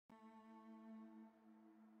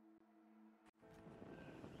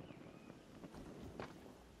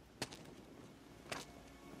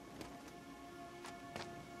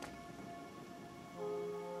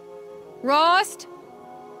Rost?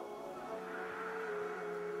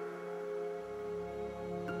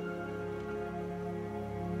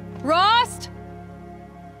 Rost?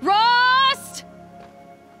 Rost?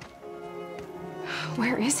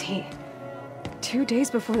 Where is he? 2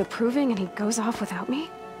 days before the proving and he goes off without me?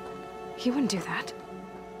 He wouldn't do that.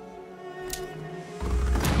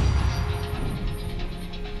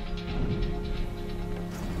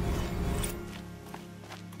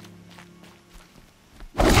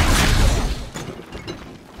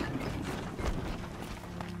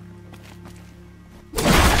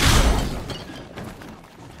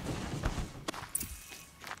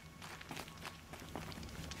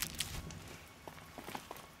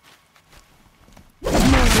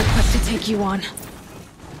 To take you on.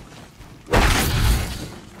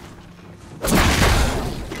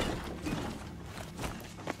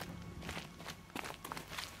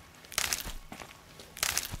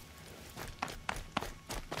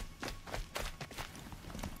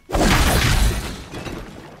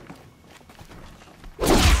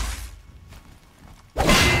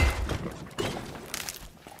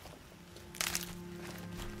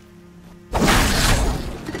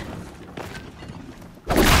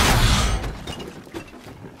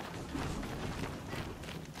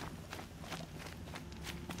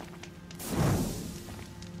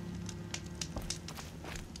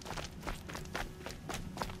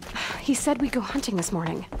 He said we'd go hunting this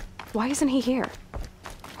morning. Why isn't he here?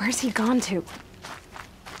 Where's he gone to?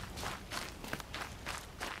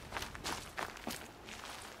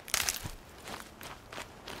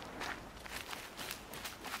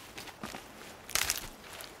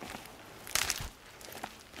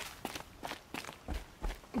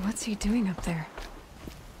 What's he doing up there?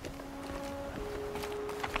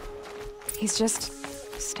 He's just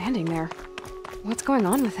standing there. What's going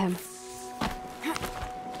on with him?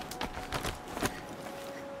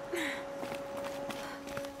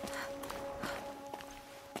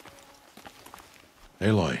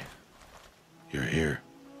 Aloy, you're here.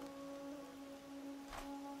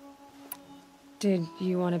 Did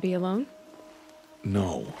you want to be alone?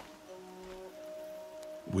 No.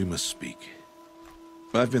 We must speak.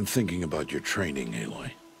 I've been thinking about your training,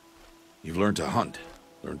 Aloy. You've learned to hunt,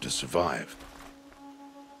 learned to survive.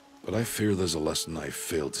 But I fear there's a lesson I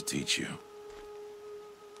failed to teach you.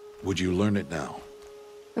 Would you learn it now?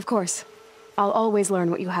 Of course. I'll always learn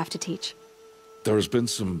what you have to teach. There has been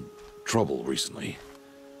some trouble recently.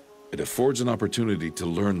 It affords an opportunity to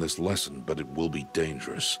learn this lesson, but it will be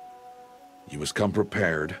dangerous. You must come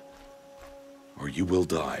prepared, or you will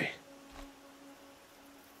die.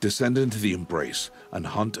 Descend into the Embrace and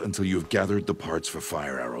hunt until you have gathered the parts for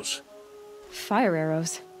fire arrows. Fire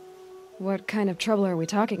arrows? What kind of trouble are we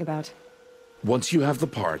talking about? Once you have the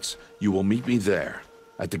parts, you will meet me there,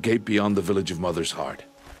 at the gate beyond the village of Mother's Heart.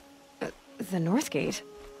 The North Gate?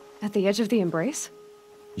 At the edge of the Embrace?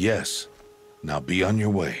 Yes. Now be on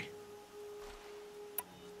your way.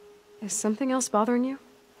 Is something else bothering you?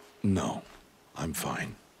 No, I'm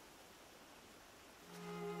fine.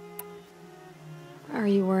 Are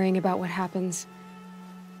you worrying about what happens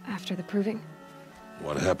after the proving?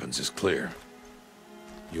 What happens is clear.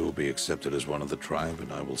 You will be accepted as one of the tribe,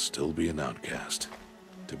 and I will still be an outcast.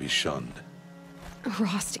 To be shunned.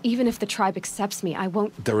 Rost, even if the tribe accepts me, I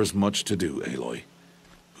won't— There is much to do, Aloy.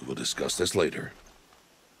 We will discuss this later.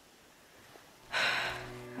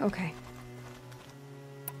 Okay.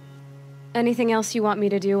 Anything else you want me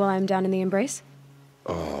to do while I'm down in the Embrace?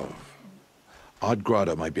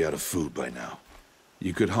 Odd might be out of food by now.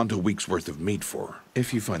 You could hunt a week's worth of meat for her,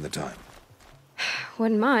 if you find the time.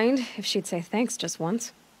 Wouldn't mind if she'd say thanks just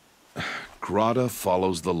once. Grada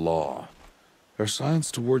follows the law. Her silence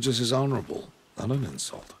towards us is honorable, not an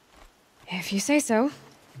insult. If you say so.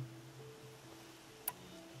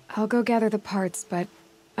 I'll go gather the parts, but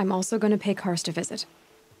I'm also going to pay Karst a visit.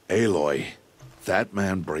 Aloy, that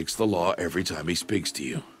man breaks the law every time he speaks to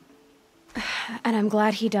you. And I'm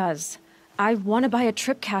glad he does. I want to buy a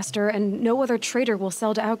tripcaster, and no other trader will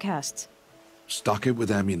sell to outcasts. Stock it with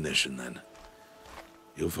ammunition, then.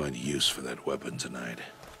 You'll find use for that weapon tonight.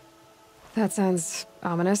 That sounds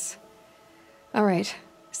ominous. All right.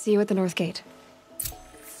 See you at the North Gate.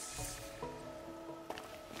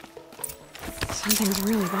 Something's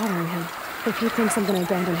really bothering him. If he thinks I'm gonna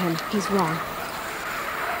abandon him, he's wrong.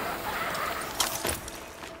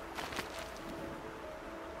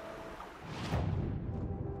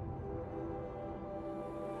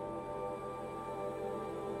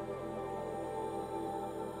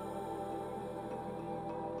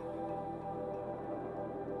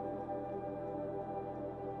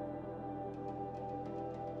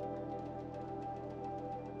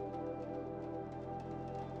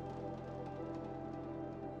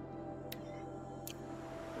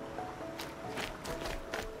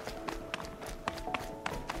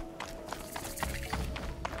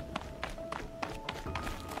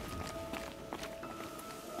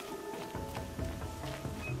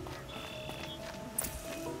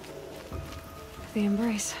 The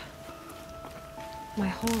embrace. My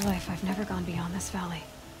whole life, I've never gone beyond this valley.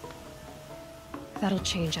 That'll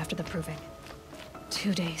change after the proving.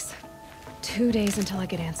 2 days. 2 days until I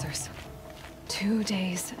get answers. 2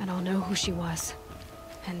 days, and I'll know who she was.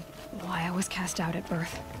 And why I was cast out at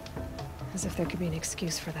birth. As if there could be an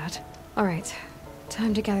excuse for that. All right.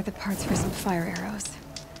 Time to gather the parts for some fire arrows.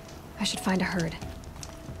 I should find a herd.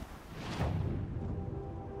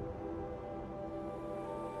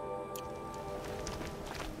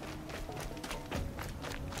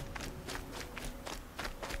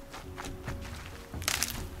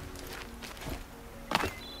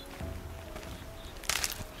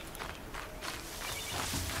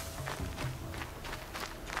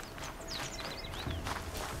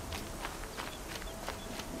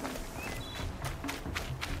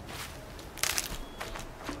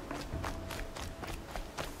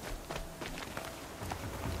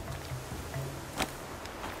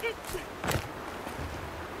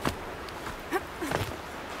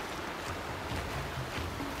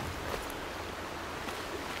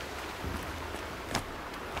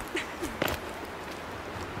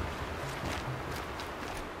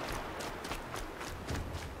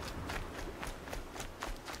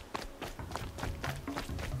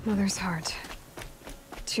 Mother's heart.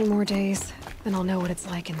 2 more days, then I'll know what it's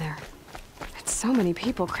like in there. It's so many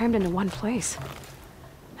people crammed into one place.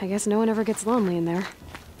 I guess no one ever gets lonely in there.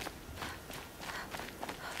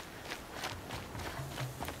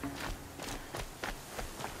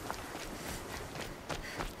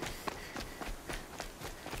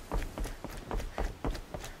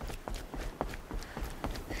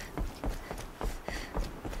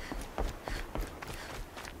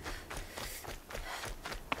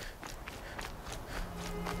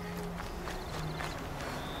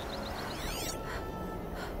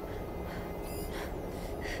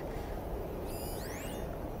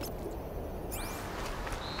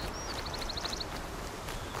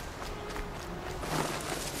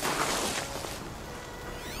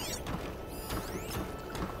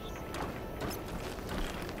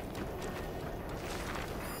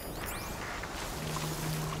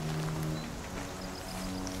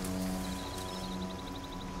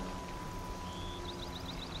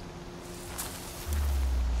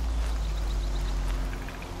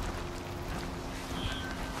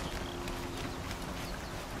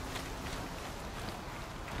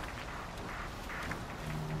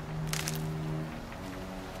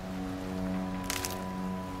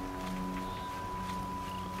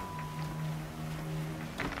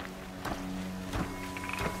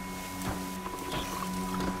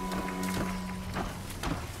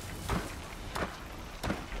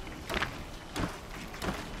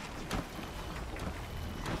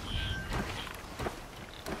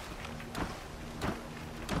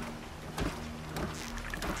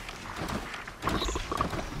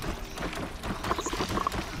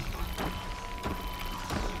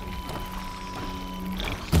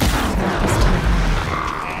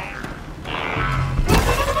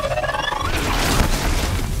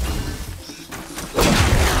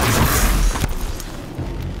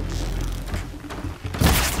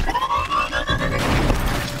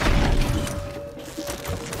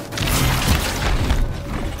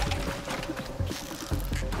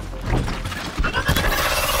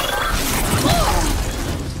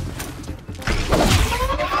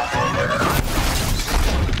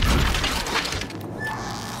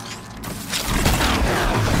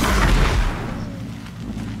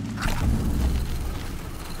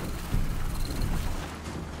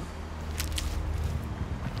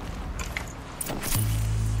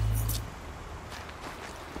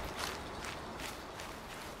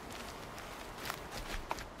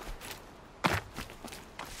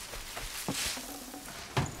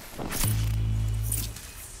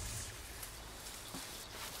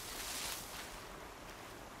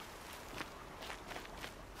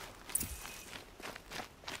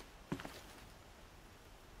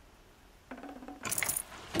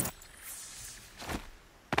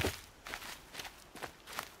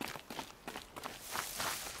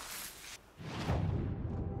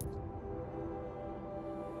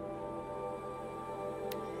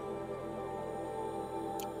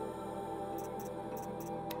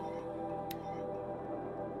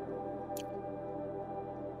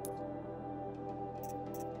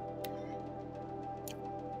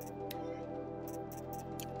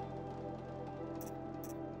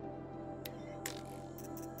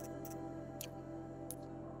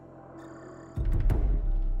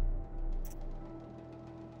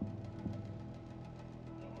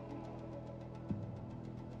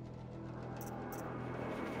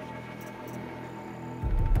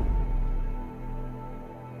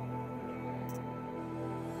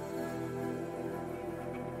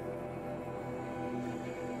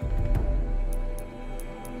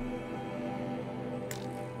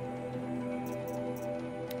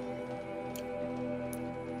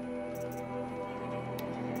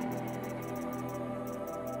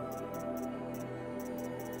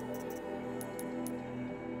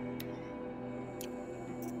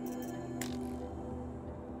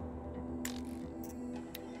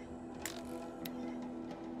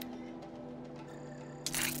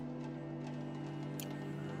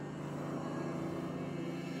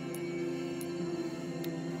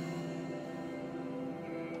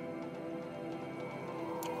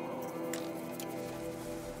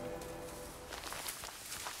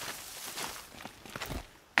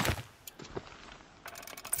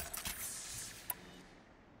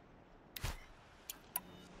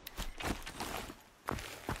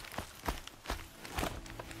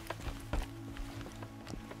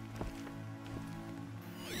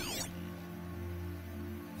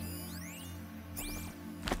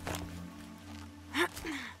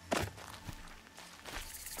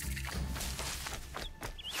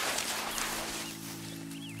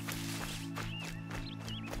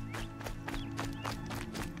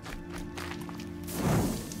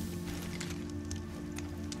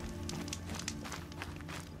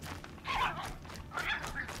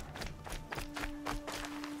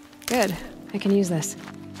 good. I can use this.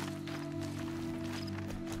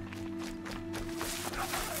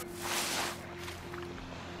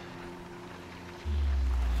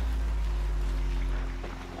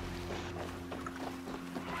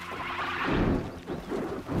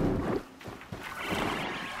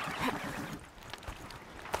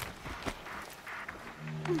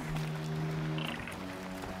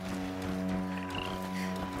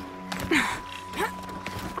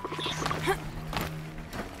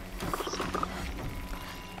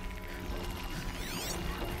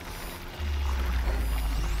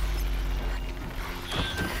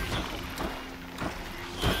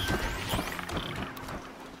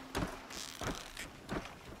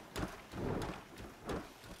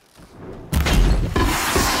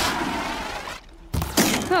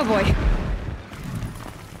 Oh boy.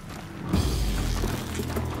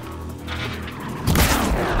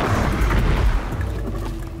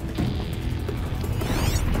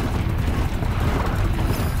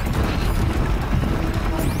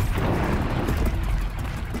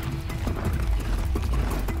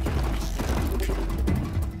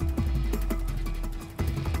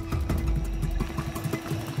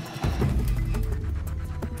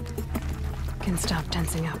 Can stop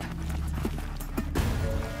tensing up.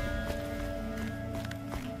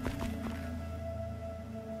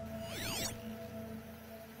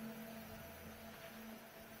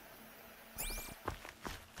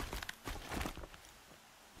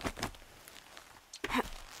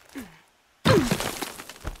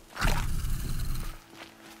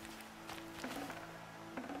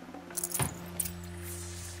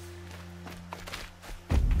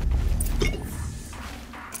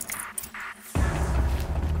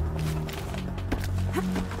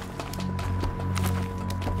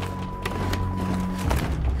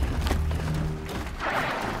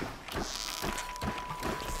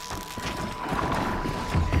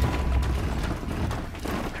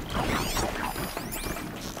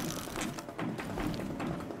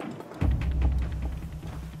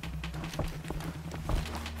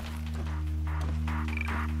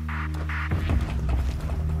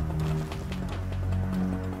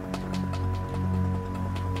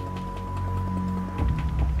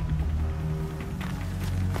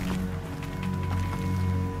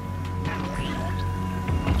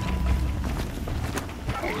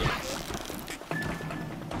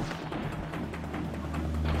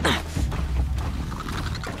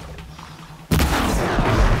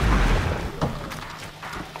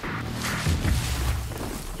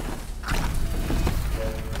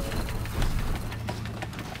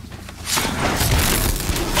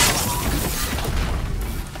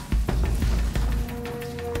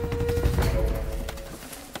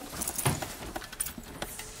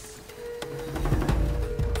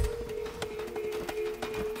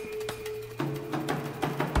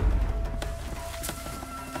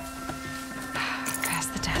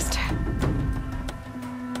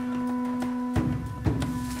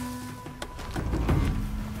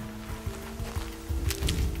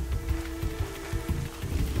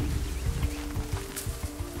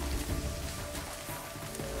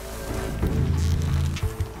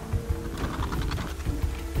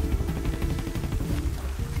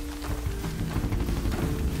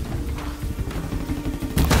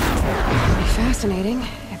 Fascinating,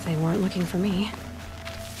 if they weren't looking for me.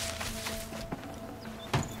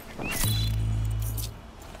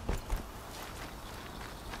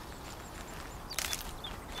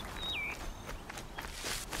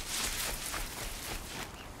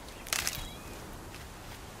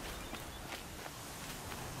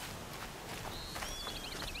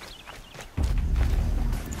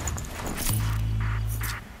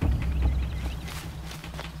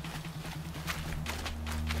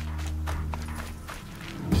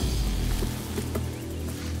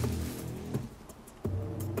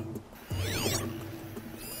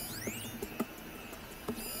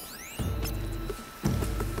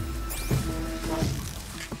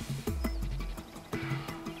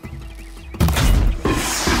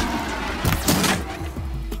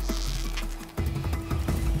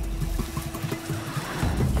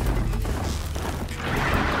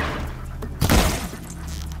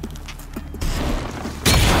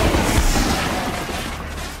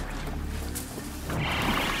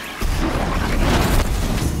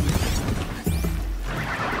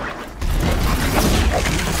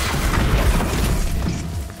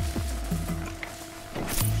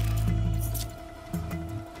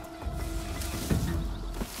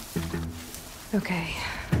 Okay,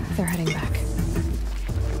 they're heading back.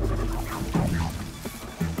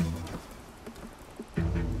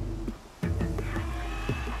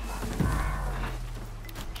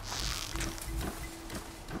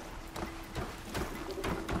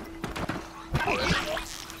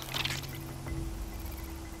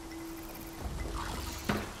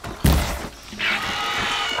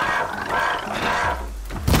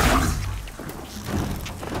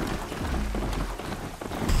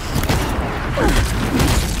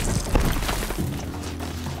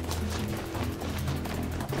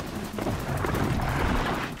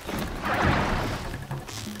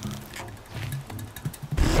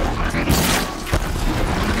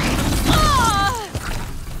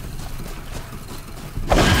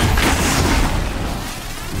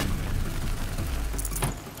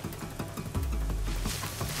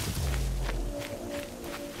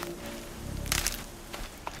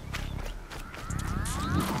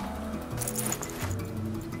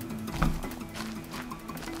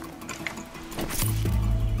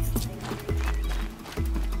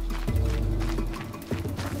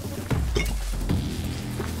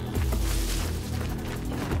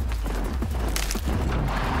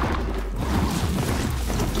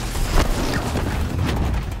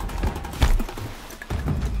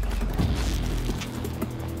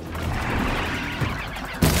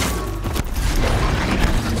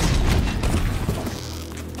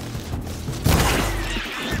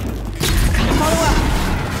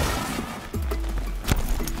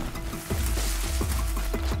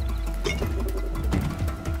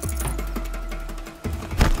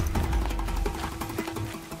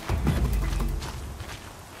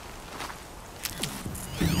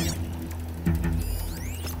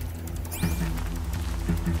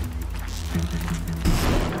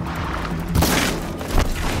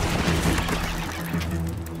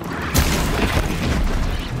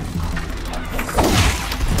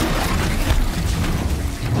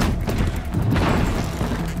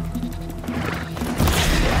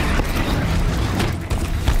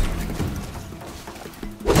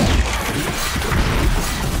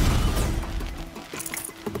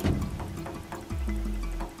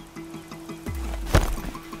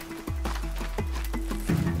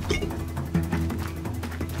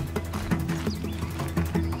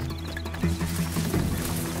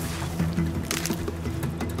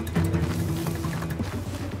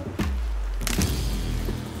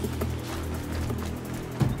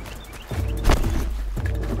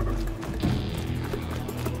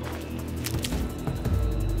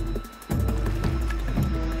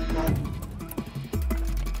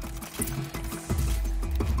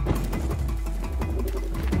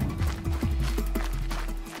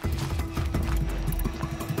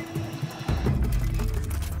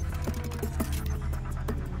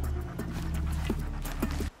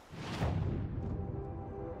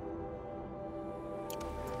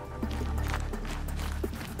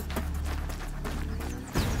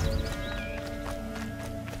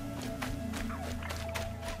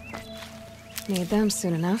 Need them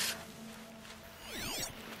soon enough.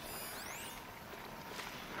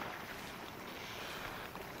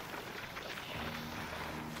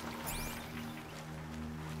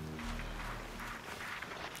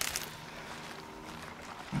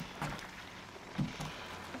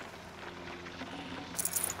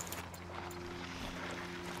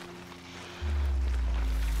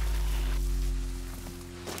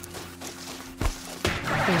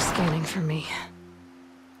 They're scanning for me.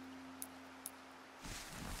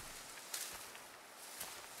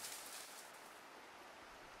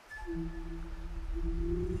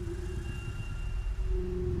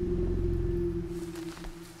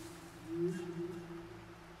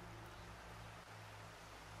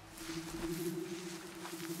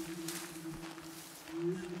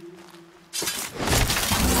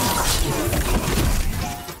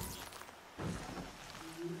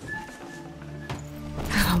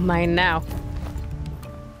 Oh, mine now.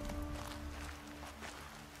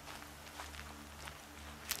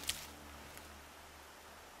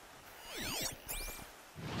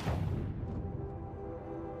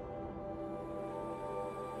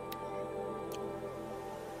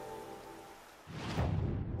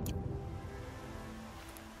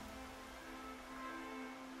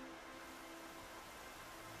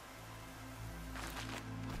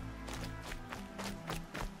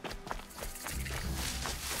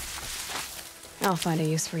 I'll find a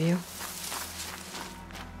use for you.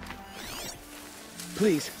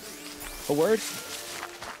 Please, a word?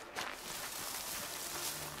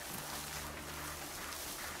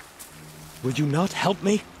 Would you not help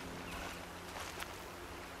me?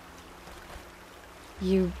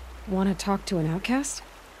 You want to talk to an outcast?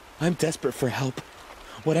 I'm desperate for help,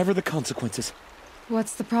 whatever the consequences.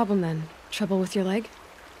 What's the problem then? Trouble with your leg?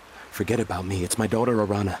 Forget about me, it's my daughter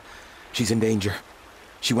Arana. She's in danger.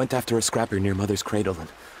 She went after a scrapper near Mother's cradle, and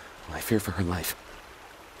I fear for her life.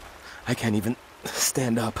 I can't even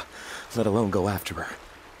stand up, let alone go after her.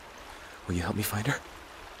 Will you help me find her?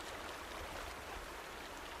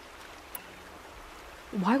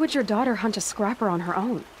 Why would your daughter hunt a scrapper on her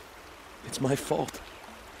own? It's my fault.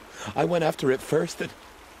 I went after it first, and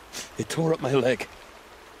it tore up my leg.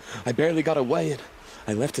 I barely got away, and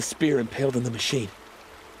I left a spear impaled in the machine.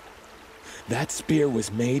 That spear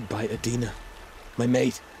was made by Adina, my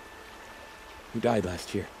mate, who died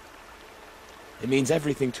last year. It means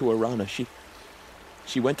everything to Arana.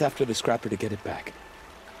 She went after the scrapper to get it back.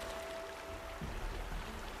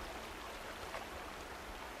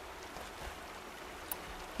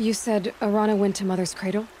 You said Arana went to Mother's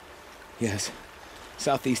cradle? Yes,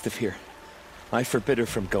 southeast of here. I forbid her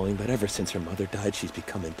from going, but ever since her mother died, she's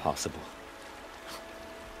become impossible.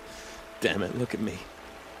 Damn it, look at me.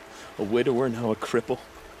 A widower, now a cripple.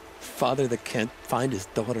 Father that can't find his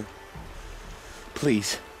daughter.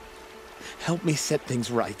 Please, help me set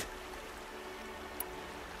things right.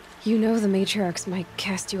 You know the matriarchs might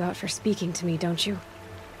cast you out for speaking to me, don't you?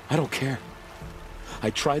 I don't care.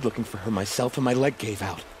 I tried looking for her myself and my leg gave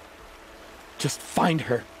out. Just find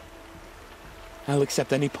her. I'll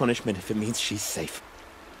accept any punishment if it means she's safe.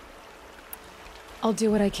 I'll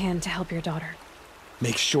do what I can to help your daughter.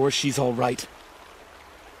 Make sure she's all right.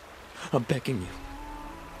 I'm begging you.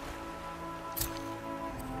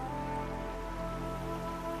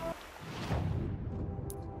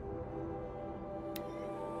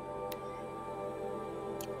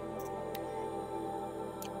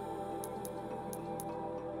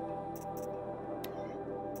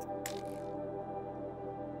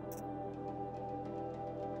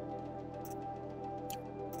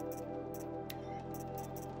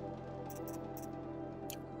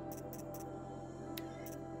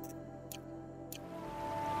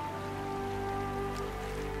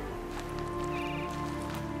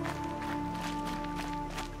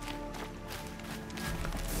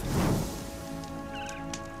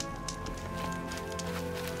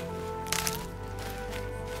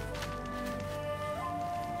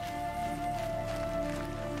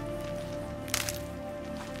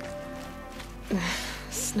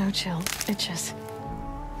 Snow chill itches.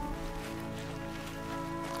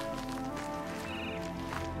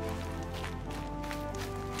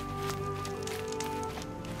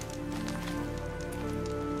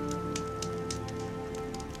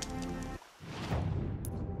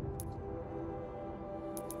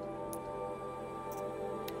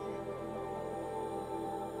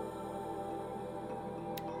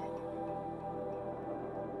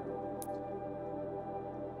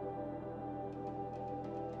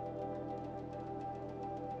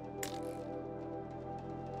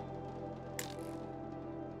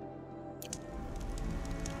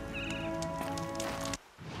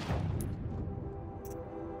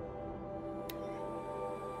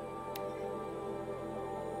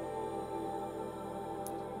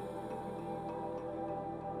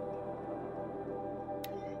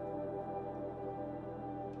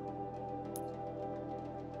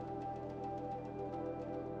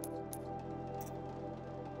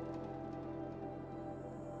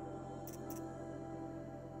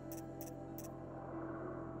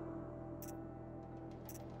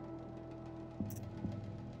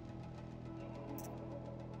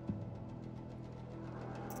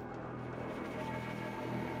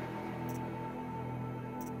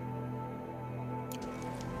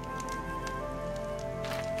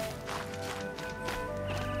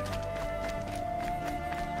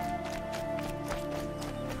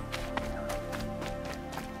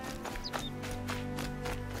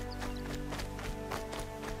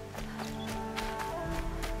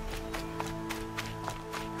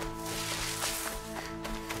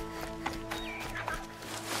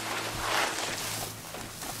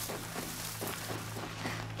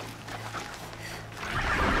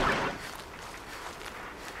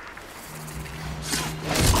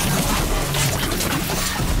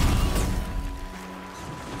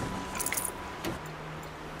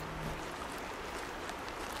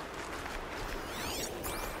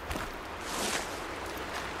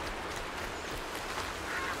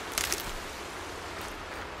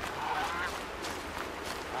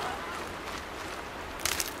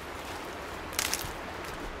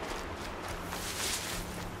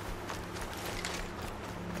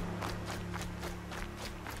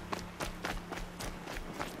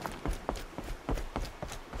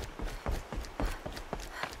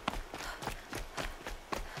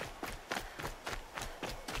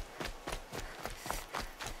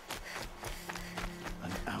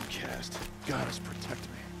 goddess protect me.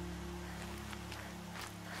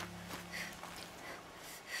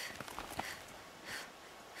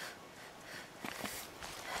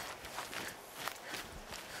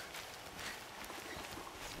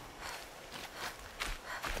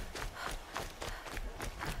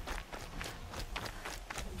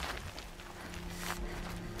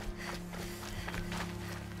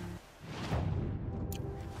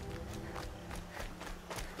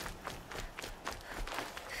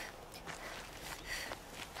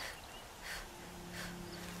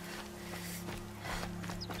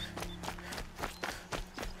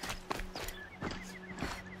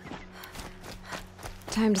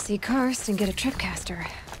 Time to see Karst and get a tripcaster.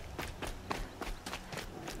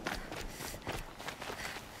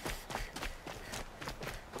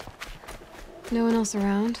 No one else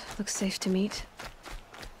around. Looks safe to meet.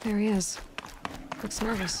 There he is. Looks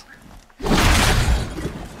nervous.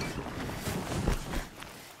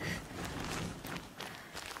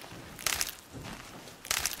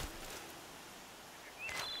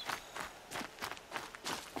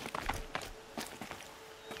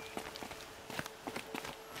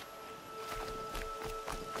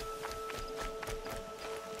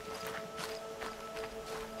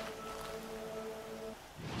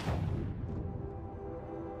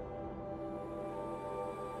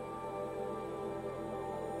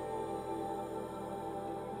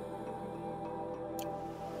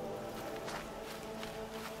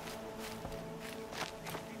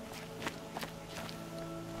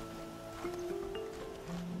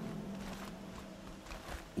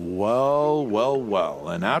 Well, well, well.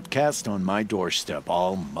 An outcast on my doorstep.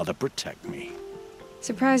 All mother protect me.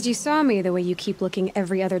 Surprised you saw me the way you keep looking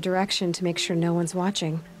every other direction to make sure no one's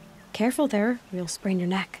watching. Careful there, or you'll sprain your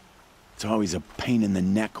neck. It's always a pain in the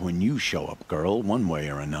neck when you show up, girl, one way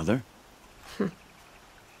or another.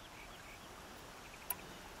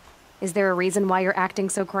 Is there a reason why you're acting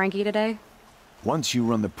so cranky today? Once you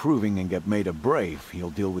run the proving and get made a brave,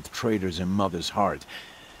 you'll deal with traitors in Mother's Heart.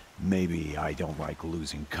 Maybe I don't like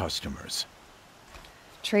losing customers.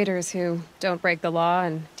 Traitors who don't break the law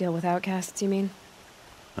and deal with outcasts, you mean?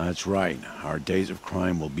 That's right. Our days of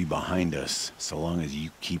crime will be behind us, so long as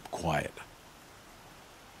you keep quiet.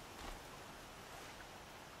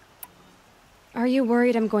 Are you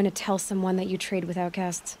worried I'm going to tell someone that you trade with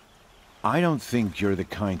outcasts? I don't think you're the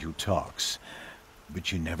kind who talks,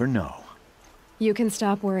 but you never know. You can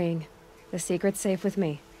stop worrying. The secret's safe with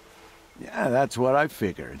me. Yeah, that's what I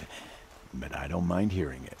figured, but I don't mind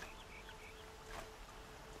hearing it.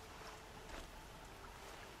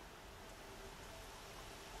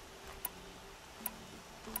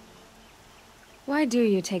 Why do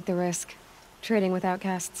you take the risk, trading with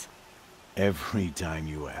outcasts? Every time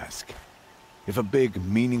you ask. If a big,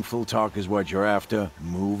 meaningful talk is what you're after,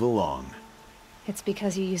 move along. It's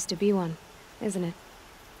because you used to be one, isn't it?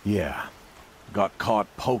 Yeah. Got caught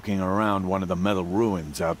poking around one of the metal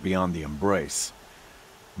ruins out beyond the Embrace.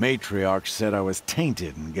 Matriarch said I was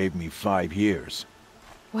tainted and gave me 5 years.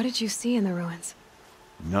 What did you see in the ruins?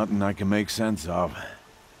 Nothing I can make sense of.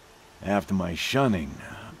 After my shunning,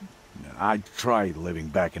 I tried living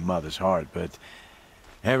back in Mother's Heart, but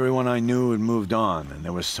everyone I knew had moved on, and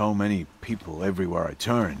there were so many people everywhere I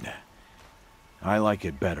turned. I like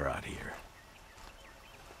it better out here.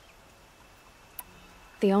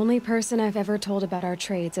 The only person I've ever told about our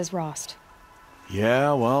trades is Rost.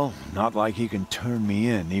 Yeah, well, not like he can turn me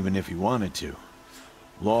in, even if he wanted to.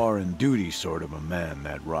 Law and duty sort of a man,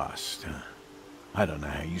 that Rost. I don't know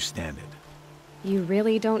how you stand it. You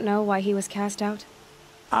really don't know why he was cast out?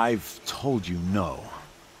 I've told you no.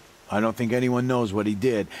 I don't think anyone knows what he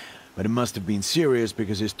did, but it must have been serious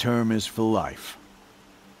because his term is for life.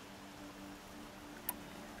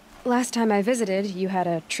 Last time I visited, you had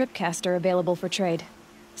a tripcaster available for trade.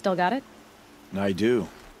 Still got it? I do.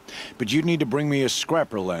 But you'd need to bring me a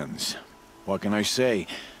scrapper lens. What can I say?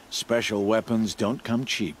 Special weapons don't come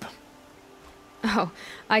cheap. Oh,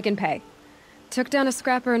 I can pay. Took down a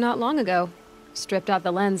scrapper not long ago. Stripped out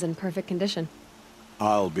the lens in perfect condition.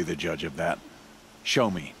 I'll be the judge of that. Show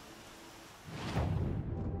me.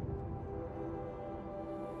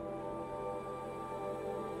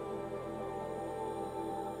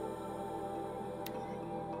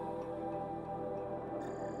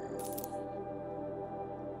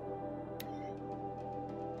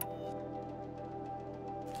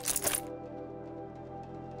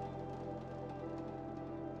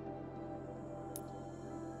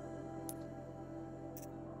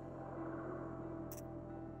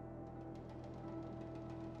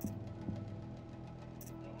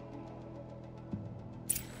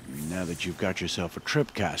 Now that you've got yourself a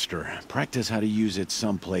tripcaster, practice how to use it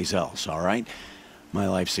someplace else, all right? My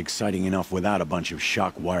life's exciting enough without a bunch of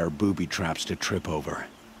shock wire booby traps to trip over.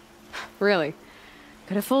 Really?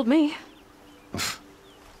 Could have fooled me.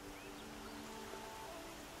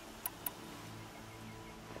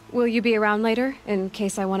 Will you be around later, in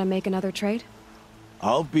case I want to make another trade?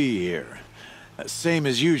 I'll be here. Same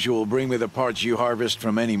as usual, bring me the parts you harvest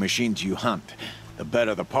from any machines you hunt. The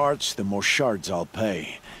better the parts, the more shards I'll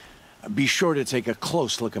pay. Be sure to take a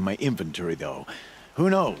close look at my inventory, though. Who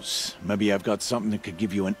knows? Maybe I've got something that could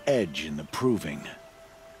give you an edge in the proving.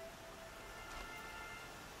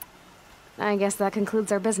 I guess that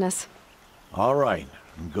concludes our business. All right.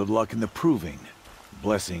 Good luck in the proving.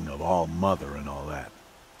 Blessing of All Mother and all that.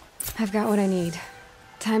 I've got what I need.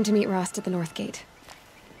 Time to meet Rost at the North Gate.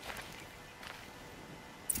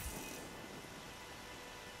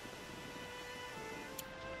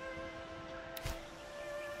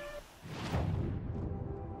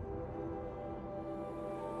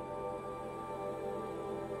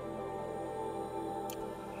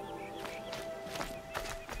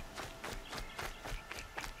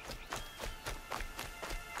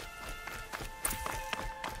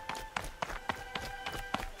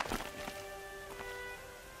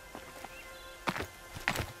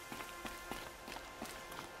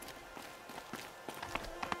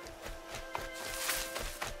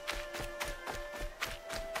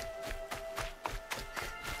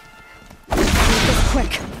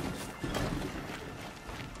 Quick!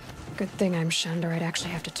 Good thing I'm shunned, or I'd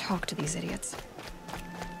actually have to talk to these idiots.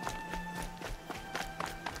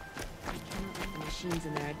 We cannot let the machines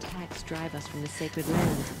and their attacks drive us from the sacred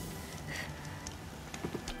land.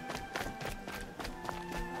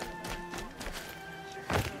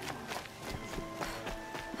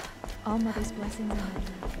 All Mother's blessings on it.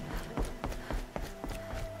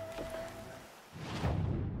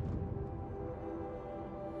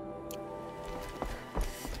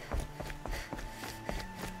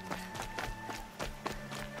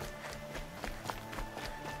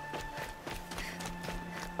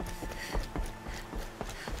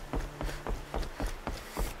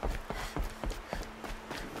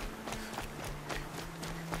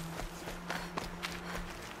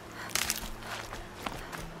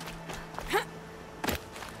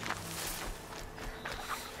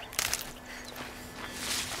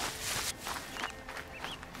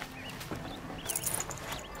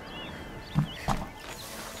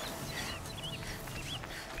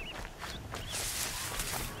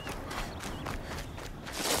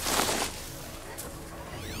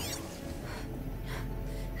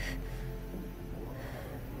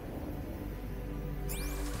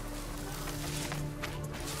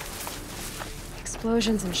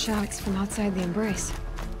 Explosions and shouts from outside the embrace.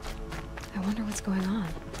 I wonder what's going on.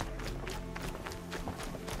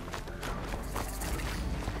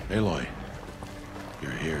 Aloy,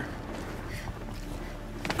 you're here.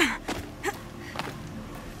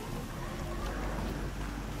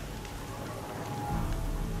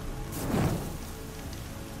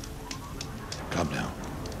 Come now.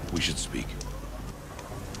 We should speak.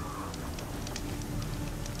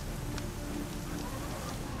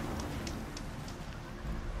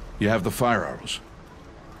 You have the fire arrows.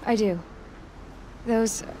 I do.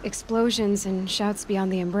 Those explosions and shouts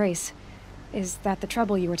beyond the embrace. Is that the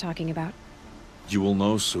trouble you were talking about? You will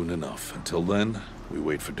know soon enough. Until then, we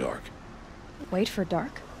wait for dark. Wait for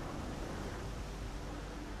dark?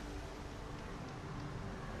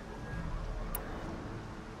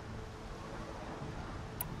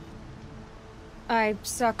 I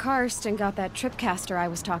saw Karst and got that tripcaster I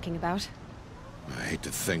was talking about. I hate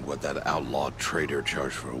to think what that outlawed trader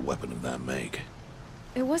charged for a weapon of that make.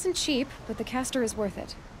 It wasn't cheap, but the caster is worth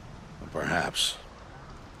it. Perhaps.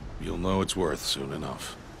 You'll know it's worth soon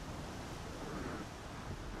enough.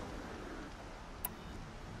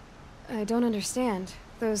 I don't understand.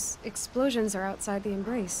 Those explosions are outside the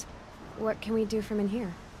embrace. What can we do from in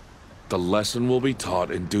here? The lesson will be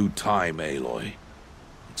taught in due time, Aloy.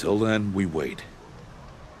 Until then, we wait.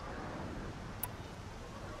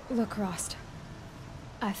 Look, Rost.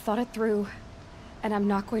 I've thought it through, and I'm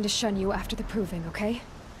not going to shun you after the proving, okay?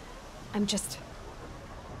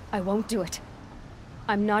 I won't do it.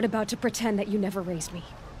 I'm not about to pretend that you never raised me.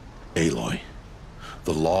 Aloy,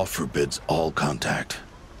 the law forbids all contact.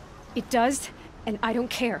 It does, and I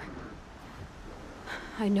don't care.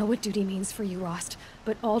 I know what duty means for you, Rost,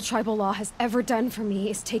 but all tribal law has ever done for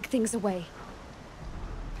me is take things away.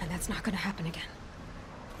 And that's not gonna happen again.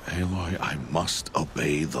 Aloy, I must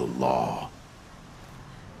obey the law.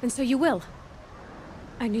 And so you will.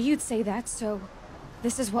 I knew you'd say that, so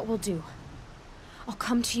this is what we'll do. I'll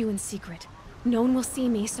come to you in secret. No one will see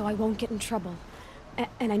me, so I won't get in trouble.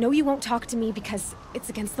 And I know you won't talk to me because it's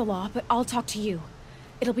against the law, but I'll talk to you.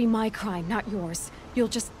 It'll be my crime, not yours. You'll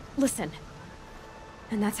just listen.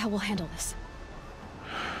 And that's how we'll handle this.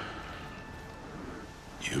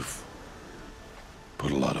 You've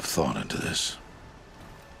put a lot of thought into this.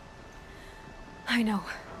 I know.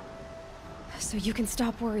 So you can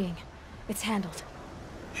stop worrying. It's handled.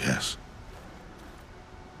 Yes.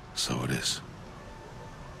 So it is.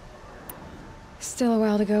 Still a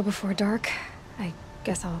while to go before dark. I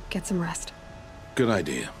guess I'll get some rest. Good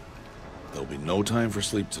idea. There'll be no time for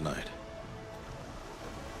sleep tonight.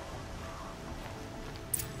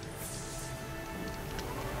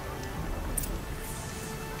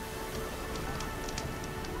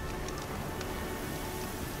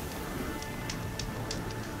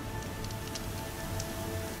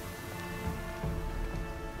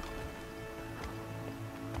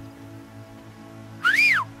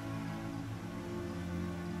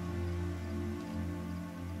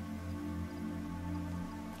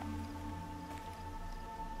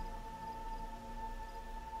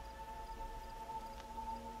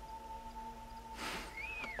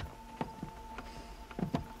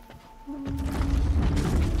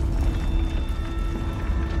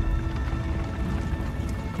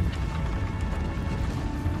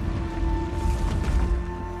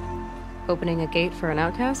 Opening a gate for an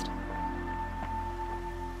outcast?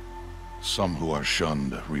 Some who are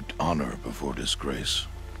shunned reaped honor before disgrace.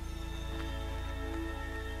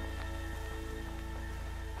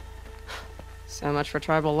 So much for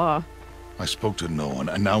tribal law. I spoke to no one,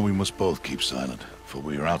 and now we must both keep silent, for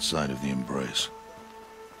we are outside of the embrace.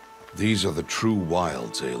 These are the true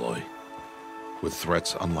wilds, Aloy, with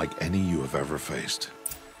threats unlike any you have ever faced.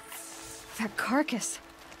 That carcass.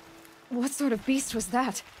 What sort of beast was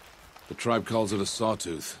that? The tribe calls it a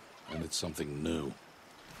sawtooth, and it's something new.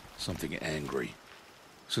 Something angry.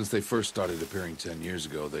 Since they first started appearing 10 years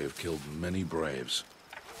ago, they have killed many braves.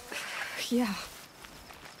 Yeah.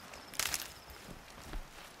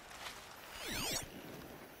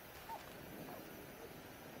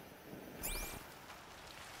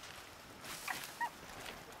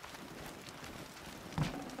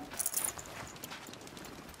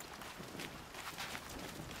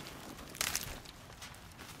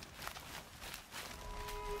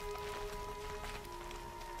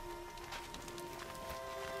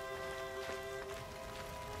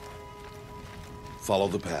 Follow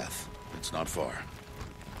the path. It's not far.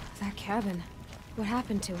 That cabin. What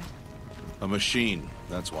happened to it? A machine,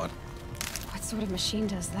 that's what. What sort of machine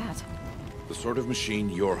does that? The sort of machine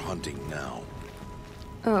you're hunting now.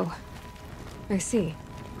 Oh. I see.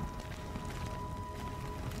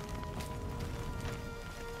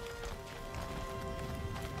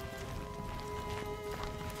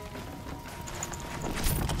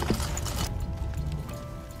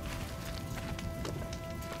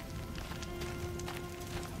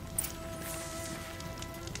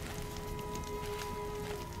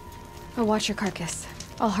 I'll watch your carcass.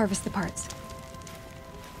 I'll harvest the parts.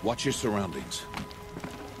 Watch your surroundings.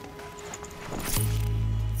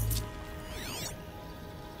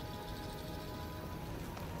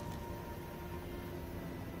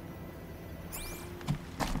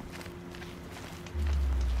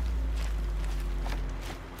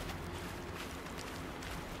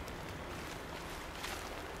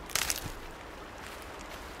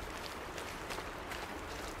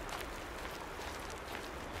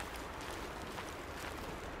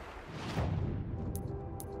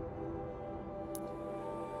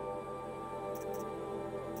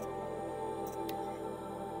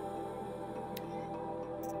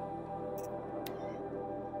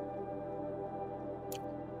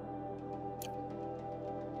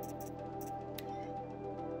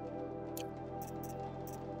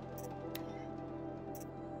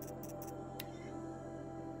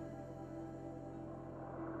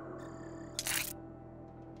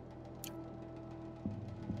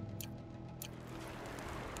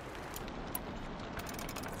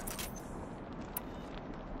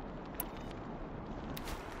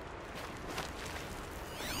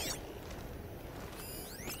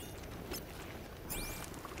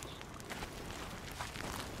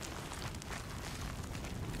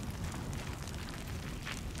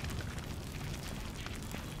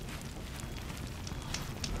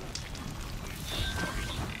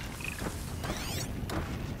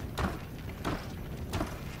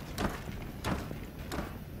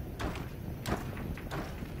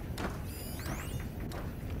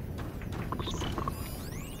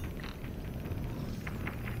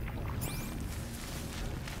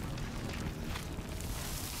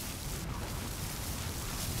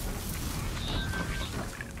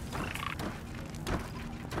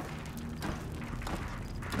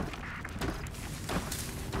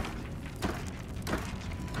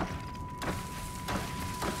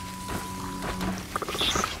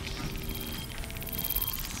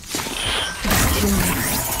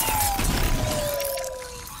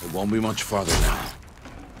 Won't be much farther now.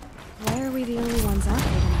 Why are we the only ones out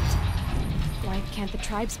here tonight? Why can't the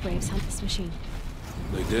tribe's braves hunt this machine?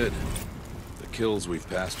 They did. The kills we've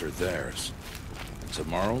passed are theirs.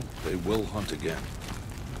 Tomorrow, they will hunt again.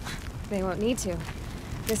 They won't need to.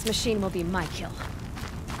 This machine will be my kill.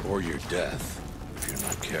 Or your death, if you're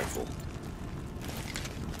not careful.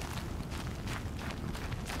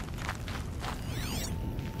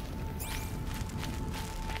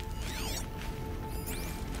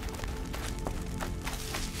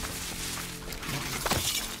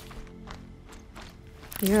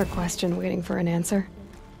 You're a question waiting for an answer.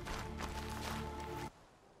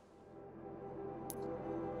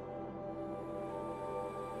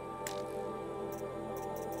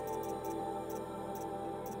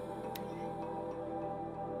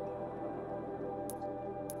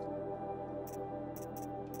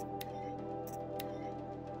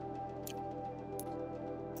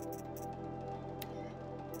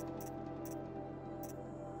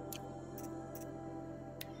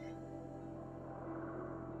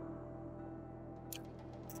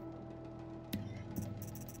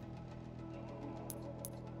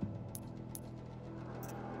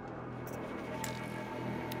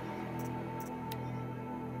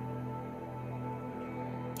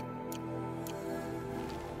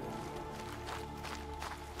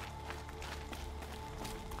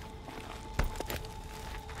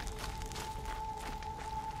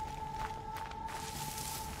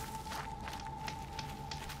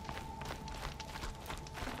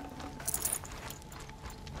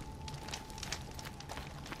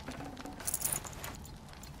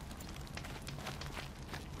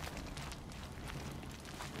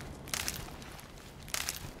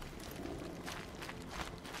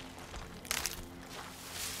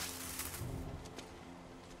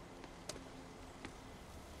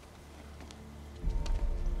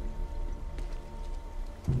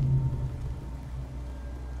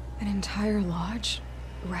 An entire lodge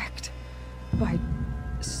wrecked by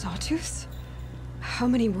sawtooths? How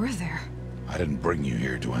many were there? I didn't bring you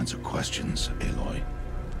here to answer questions, Aloy.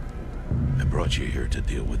 I brought you here to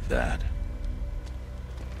deal with that.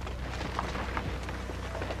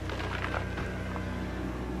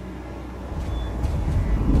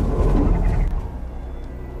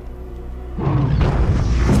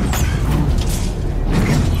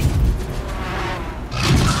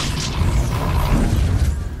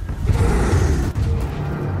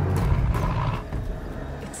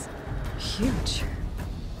 Huge.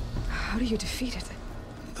 How do you defeat it?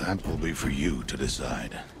 That will be for you to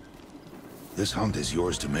decide. This hunt is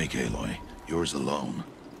yours to make, Aloy. Yours alone.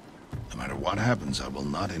 No matter what happens, I will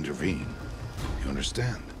not intervene. You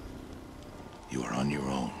understand? You are on your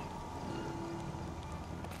own.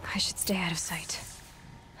 I should stay out of sight.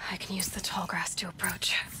 I can use the tall grass to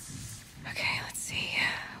approach. Okay, let's see.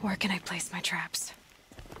 Where can I place my traps?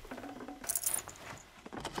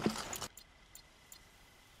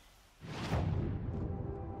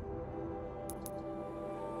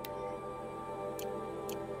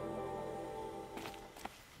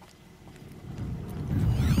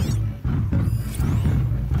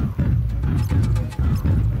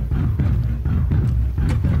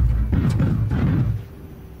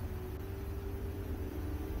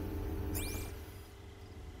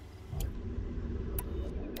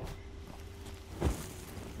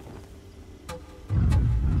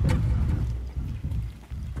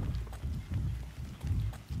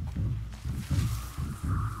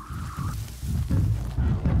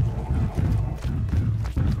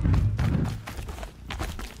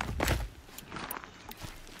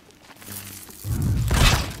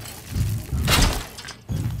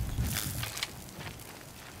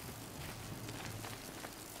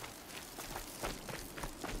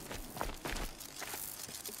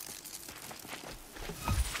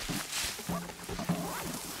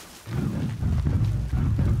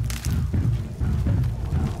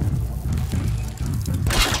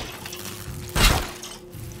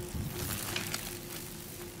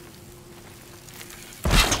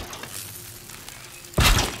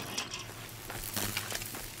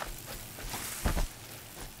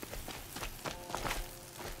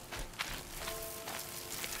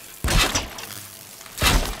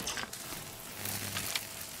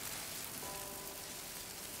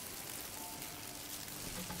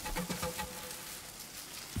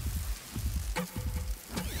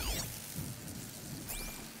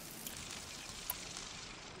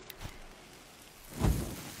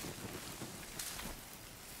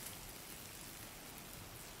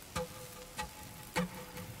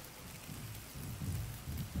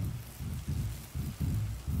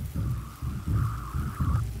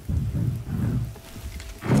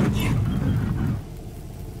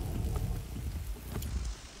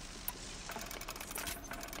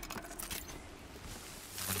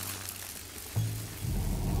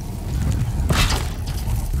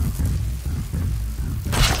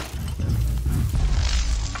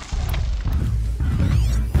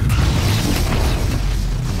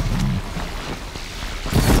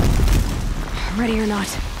 Ready or not.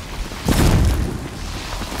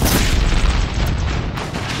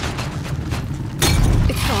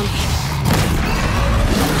 It's gone.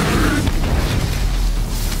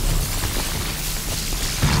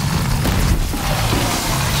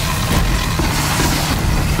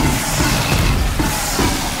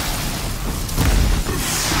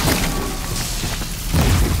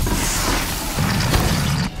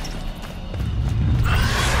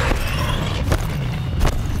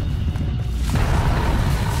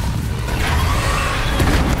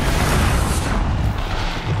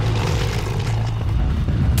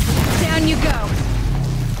 Down you go.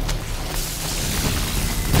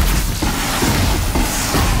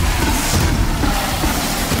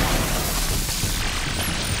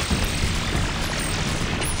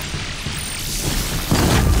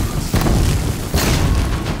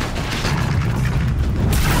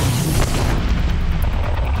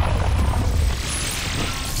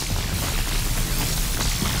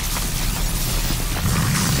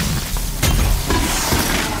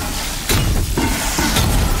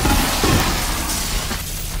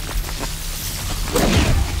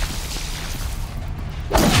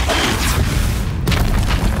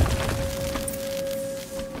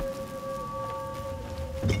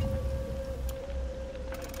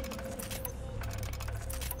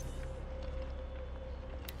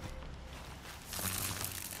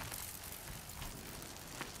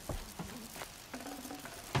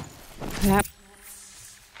 That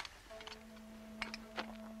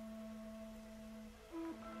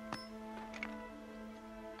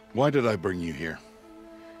Why did I bring you here?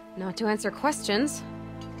 not to answer questions.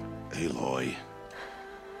 Aloy.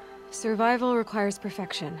 Survival requires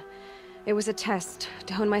perfection. It was a test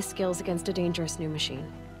to hone my skills against a dangerous new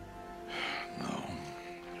machine. No.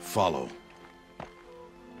 Follow.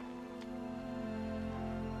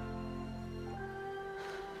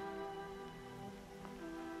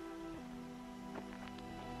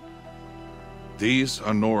 These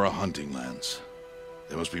are Nora hunting lands.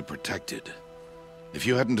 They must be protected. If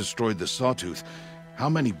you hadn't destroyed the Sawtooth, how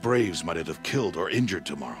many Braves might it have killed or injured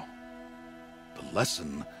tomorrow? The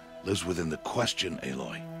lesson lives within the question,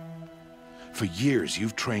 Aloy. For years,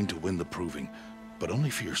 you've trained to win the Proving, but only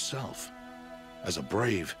for yourself. As a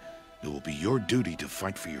Brave, it will be your duty to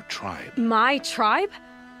fight for your tribe. My tribe?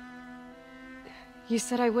 You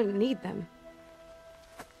said I wouldn't need them.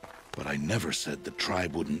 But I never said the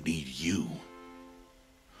tribe wouldn't need you.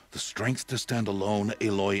 The strength to stand alone,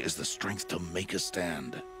 Aloy, is the strength to make a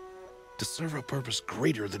stand. To serve a purpose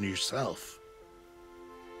greater than yourself.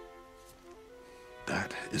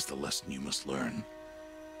 That is the lesson you must learn.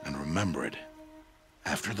 And remember it.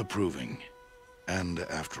 After the Proving. And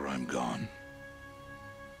after I'm gone.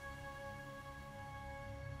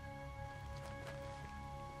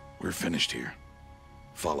 We're finished here.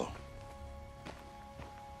 Follow.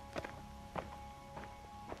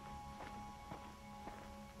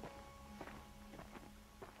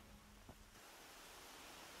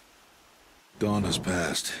 Dawn has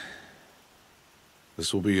passed.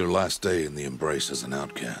 This will be your last day in the Embrace as an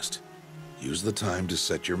outcast. Use the time to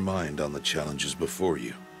set your mind on the challenges before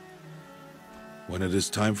you. When it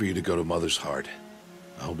is time for you to go to Mother's Heart,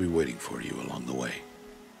 I'll be waiting for you along the way.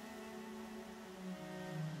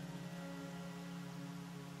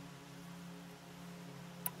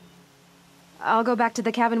 I'll go back to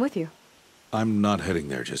the cabin with you. I'm not heading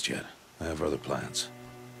there just yet. I have other plans.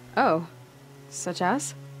 Oh. Such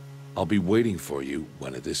as? I'll be waiting for you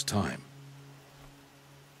when it is time.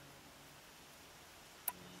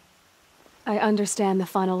 I understand the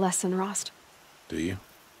final lesson, Rost. Do you?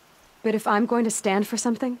 But if I'm going to stand for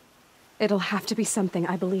something, it'll have to be something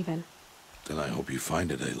I believe in. Then I hope you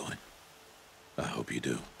find it, Aloy. I hope you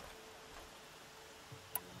do.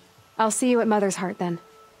 I'll see you at Mother's Heart, then.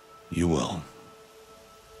 You will.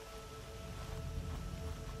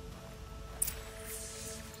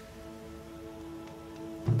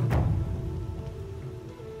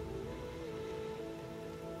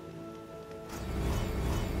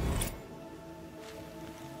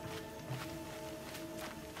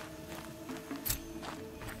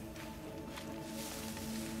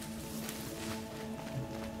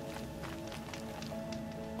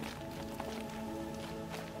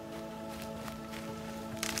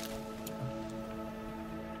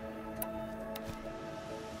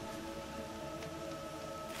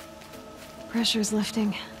 Pressure's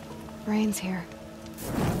lifting. Rain's here.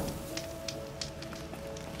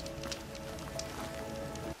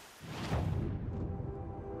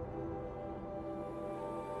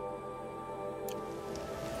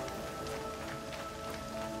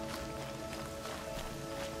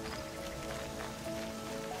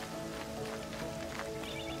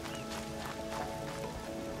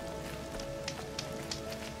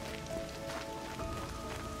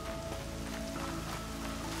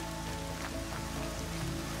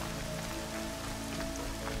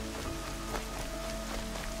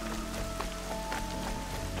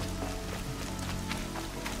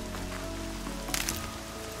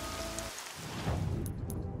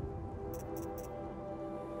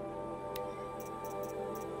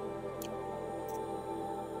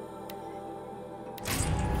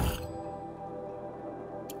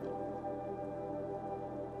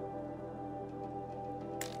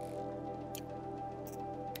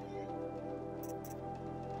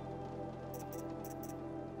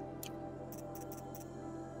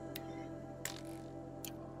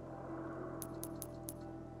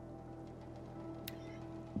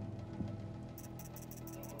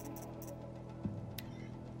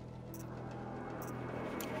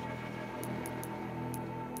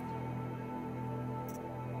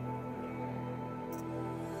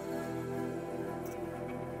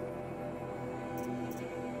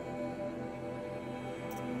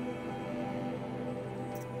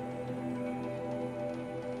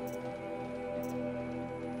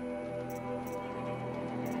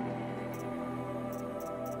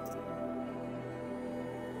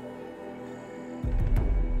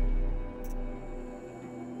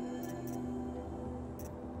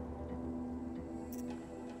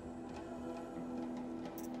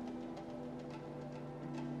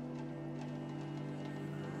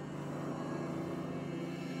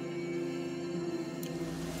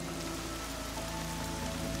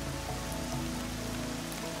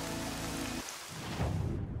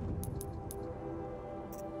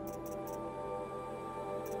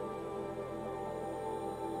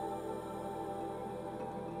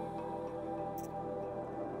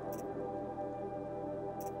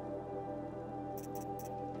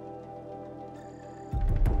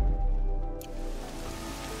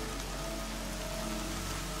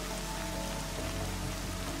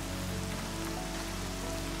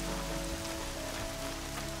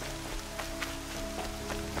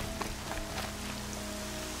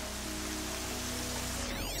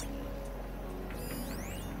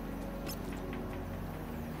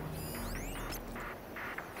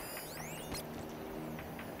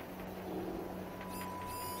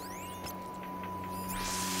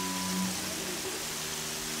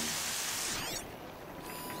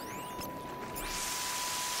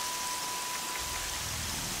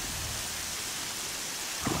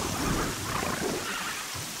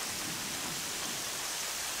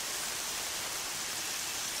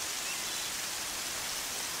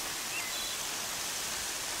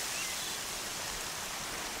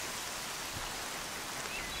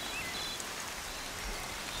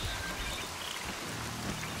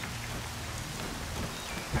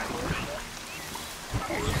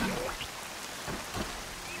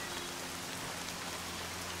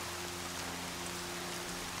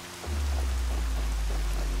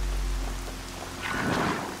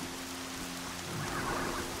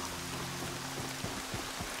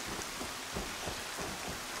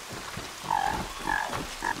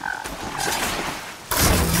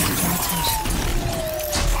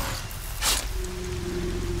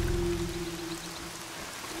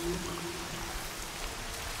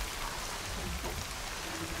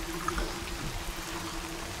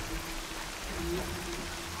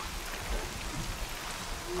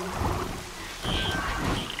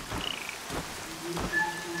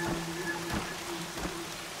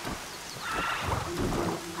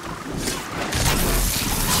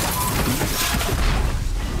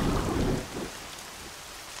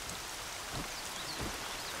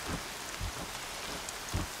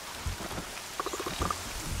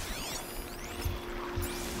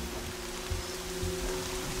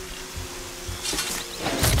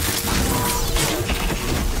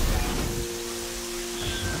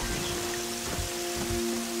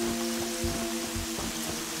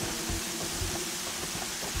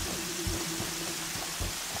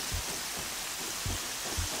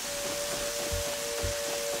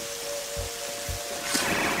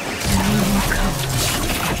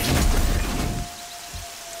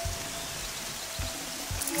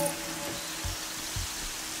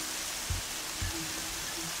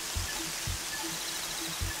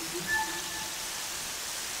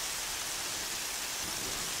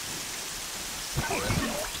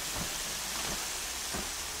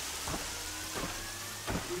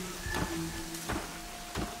 The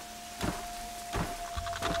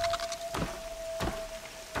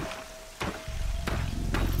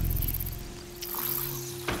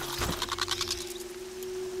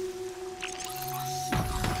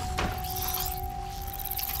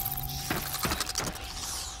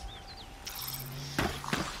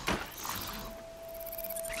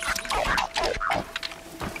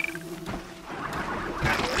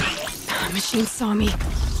machine saw me.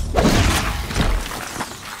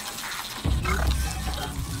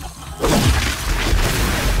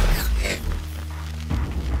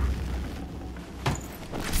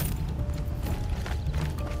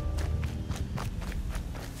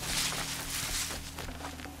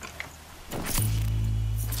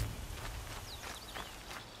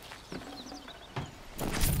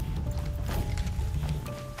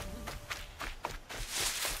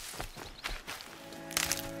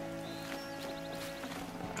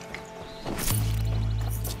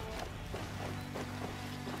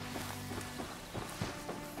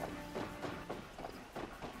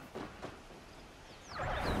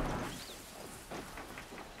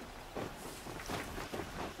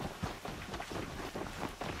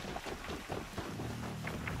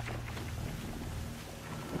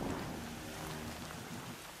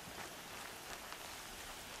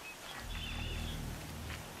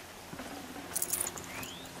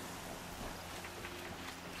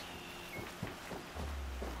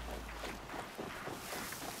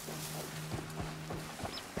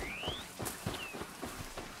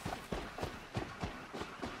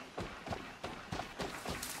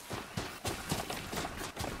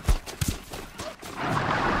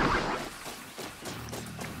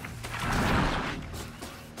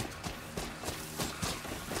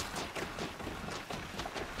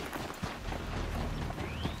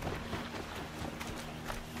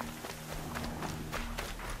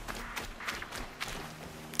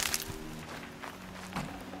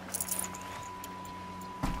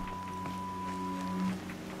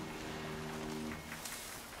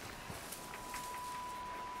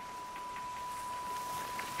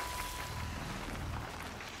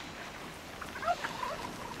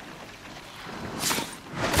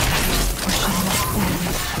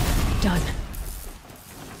 Done.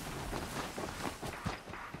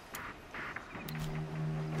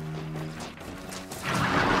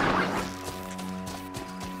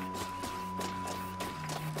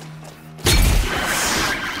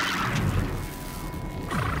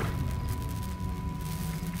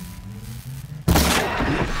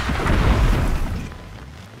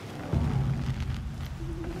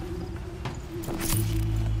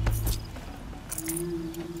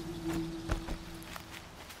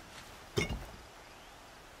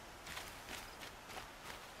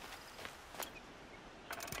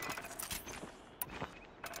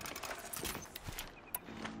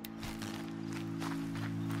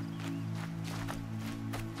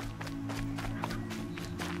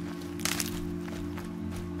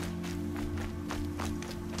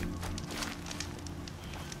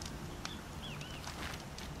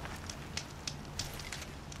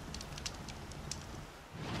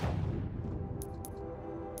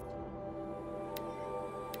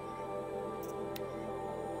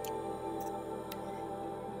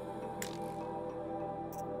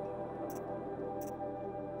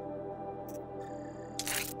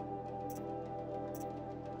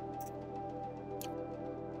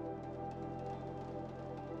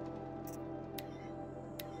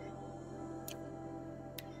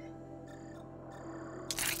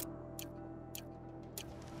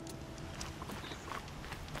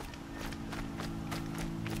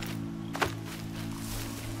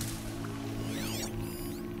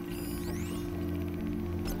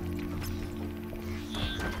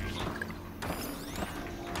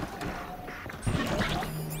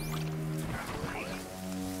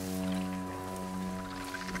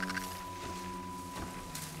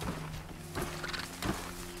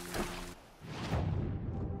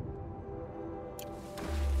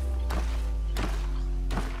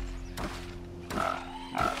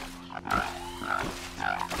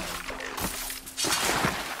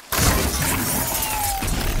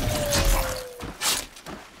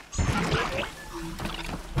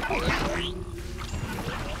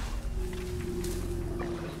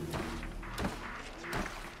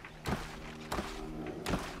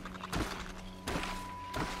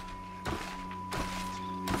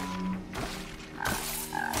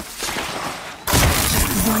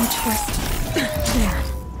 One twist. There.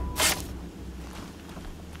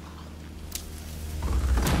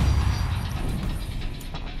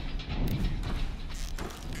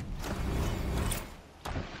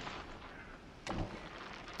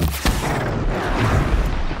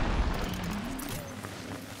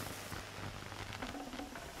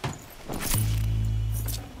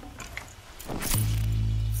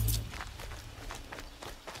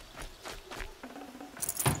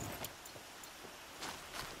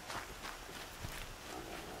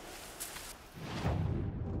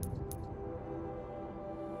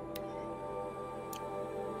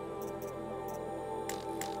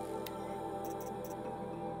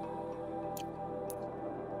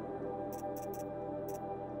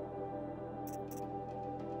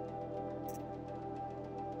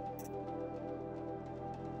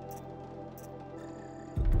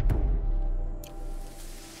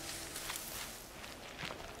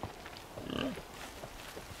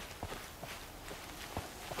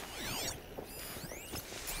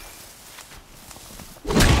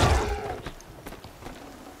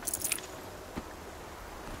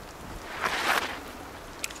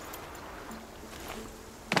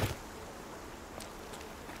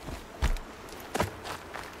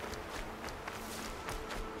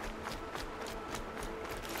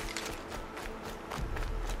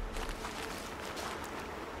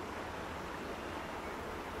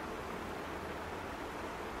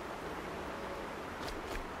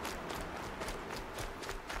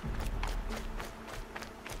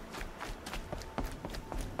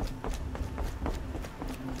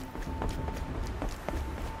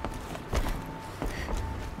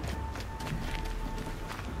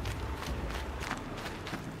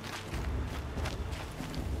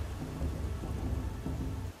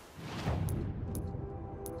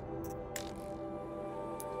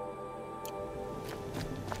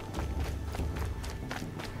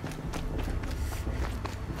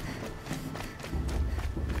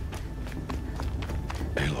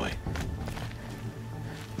 Aloy.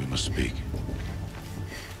 We must speak.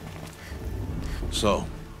 So,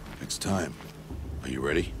 it's time. Are you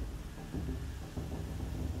ready?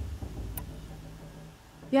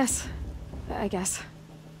 Yes, I guess.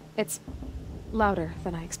 It's louder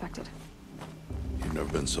than I expected. You've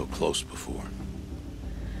never been so close before.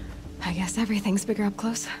 I guess everything's bigger up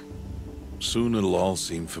close. Soon it'll all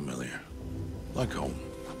seem familiar. Like home.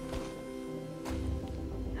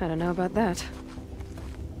 I don't know about that.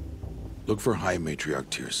 Look for High Matriarch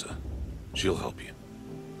Tirsa. She'll help you.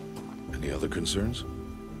 Any other concerns?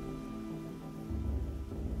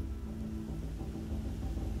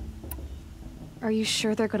 Are you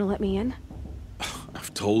sure they're gonna let me in?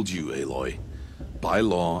 I've told you, Aloy. By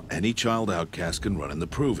law, any child outcast can run in the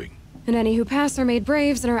proving. And any who pass are made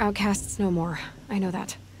braves and are outcasts no more. I know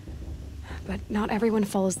that. But not everyone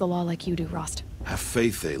follows the law like you do, Rost. Have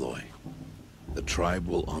faith, Aloy. The tribe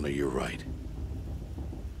will honor your right.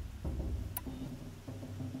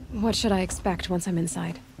 What should I expect once I'm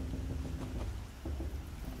inside?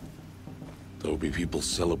 There will be people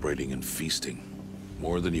celebrating and feasting.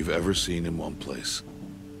 More than you've ever seen in one place.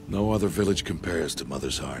 No other village compares to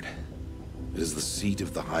Mother's Heart. It is the seat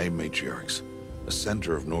of the High Matriarchs, a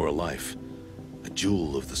center of Nora life, a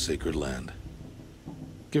jewel of the sacred land.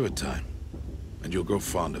 Give it time, and you'll grow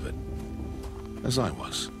fond of it. As I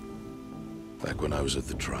was, back when I was at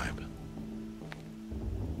the tribe.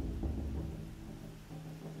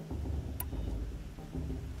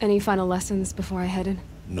 Any final lessons before I head in?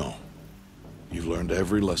 No. You've learned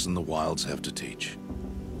every lesson the Wilds have to teach.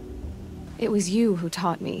 It was you who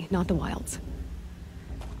taught me, not the Wilds.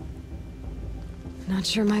 Not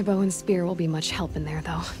sure my bow and spear will be much help in there,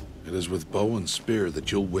 though. It is with bow and spear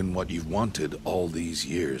that you'll win what you've wanted all these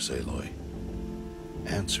years, Aloy.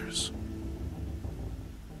 Answers.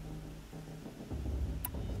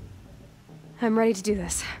 I'm ready to do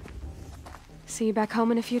this. See you back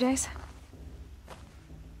home in a few days?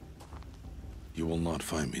 You will not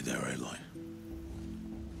find me there, Aloy.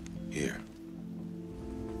 Here.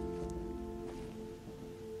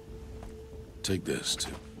 Take this,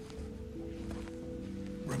 too.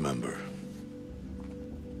 Remember.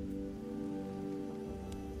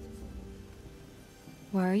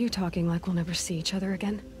 Why are you talking like we'll never see each other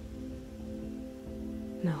again?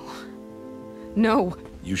 No. No!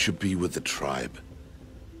 You should be with the tribe.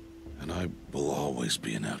 And I will always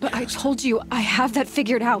be an outcast. But I told you, I have that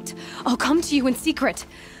figured out. I'll come to you in secret.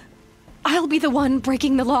 I'll be the one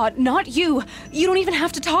breaking the law, not you. You don't even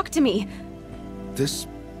have to talk to me. This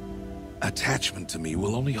attachment to me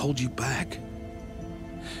will only hold you back.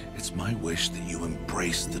 It's my wish that you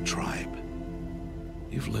embrace the tribe.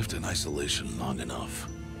 You've lived in isolation long enough.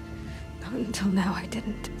 Until now, I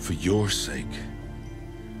didn't. For your sake,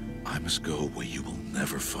 I must go where you will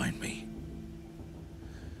never find me.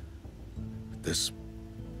 This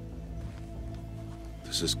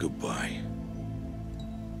is goodbye.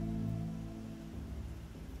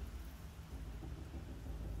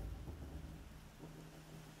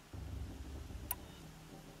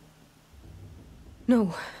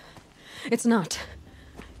 No, it's not.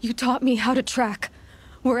 You taught me how to track.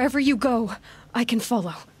 Wherever you go, I can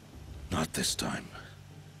follow. Not this time.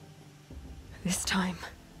 This time.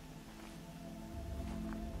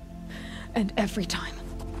 And every time.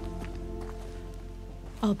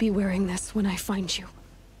 I'll be wearing this when I find you.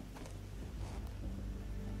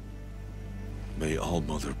 May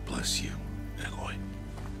All-Mother bless you, Aloy.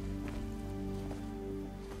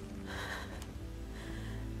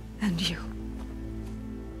 And you.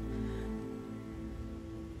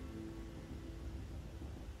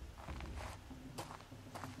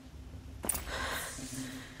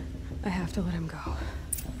 I have to let him go.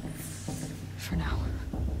 For now.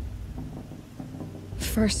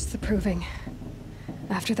 First, the proving.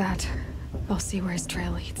 After that, I'll see where his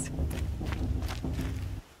trail leads.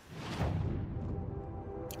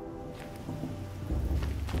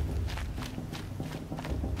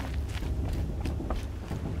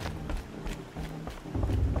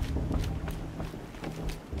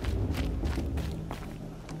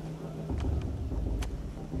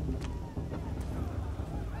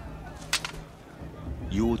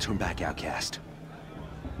 You will turn back, Outcast.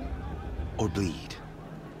 Or bleed.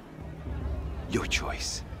 Your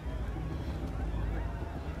choice.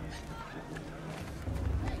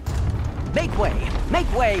 Make way!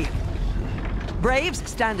 Make way! Braves,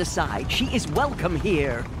 stand aside. She is welcome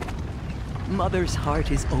here. Mother's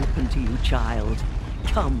heart is open to you, child.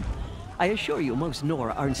 Come. I assure you, most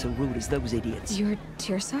Nora aren't so rude as those idiots. You're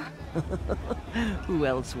Tirsa? Who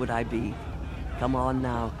else would I be? Come on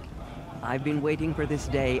now. I've been waiting for this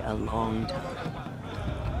day a long time.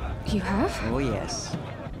 You have? Oh, yes.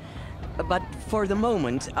 But for the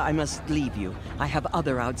moment, I must leave you. I have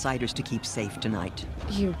other outsiders to keep safe tonight.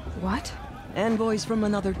 You what? Envoys from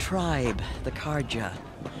another tribe, the Karja.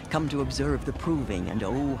 Come to observe the proving, and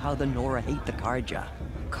oh, how the Nora hate the Karja.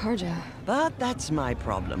 Karja. But that's my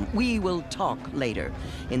problem. We will talk later.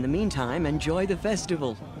 In the meantime, enjoy the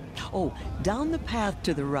festival. Oh, down the path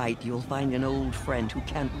to the right, you'll find an old friend who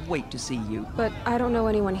can't wait to see you. But I don't know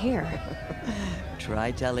anyone here.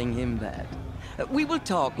 Try telling him that. We will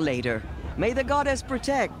talk later. May the goddess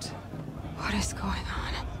protect. What is going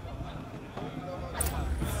on?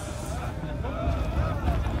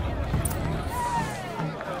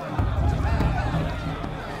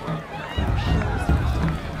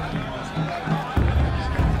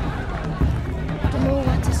 Don't know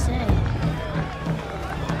what to say.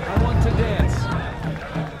 I want to dance.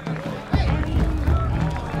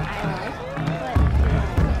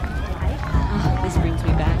 Oh, this brings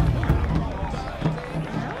me back.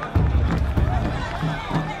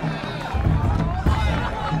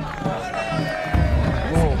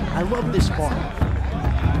 Whoa, I love this part.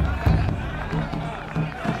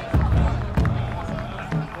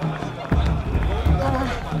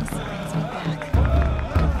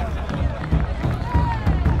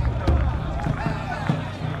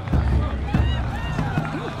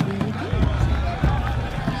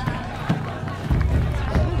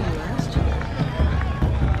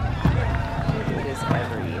 This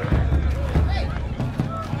brings me back.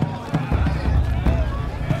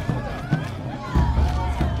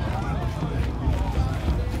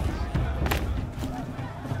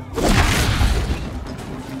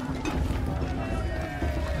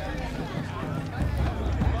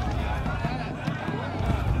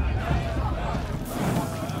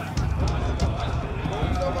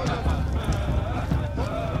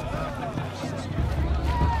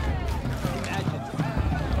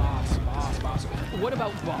 Boss. What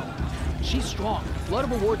about Bob? She's strong. Blood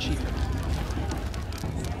of a war chief.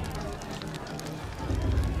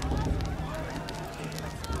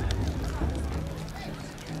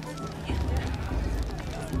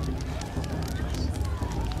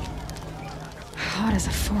 Hot as a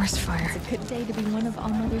forest fire. It's a good day to be one of All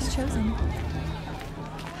Mother's Chosen.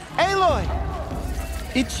 Aloy!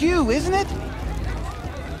 It's you, isn't it?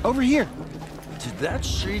 Over here. Did that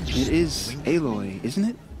shade just... It is Aloy, isn't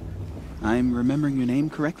it? I'm remembering your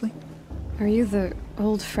name correctly? Are you the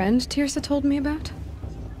old friend Tirsa told me about?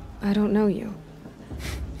 I don't know you.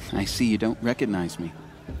 I see you don't recognize me.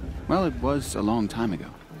 Well, it was a long time ago.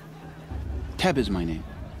 Teb is my name.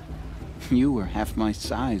 You were half my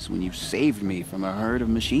size when you saved me from a herd of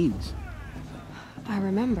machines. I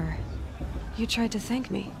remember. You tried to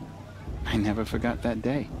thank me. I never forgot that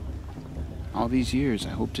day. All these years, I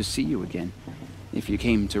hope to see you again, if you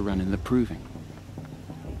came to run in the proving.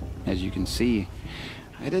 As you can see,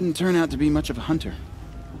 I didn't turn out to be much of a hunter.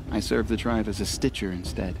 I served the tribe as a stitcher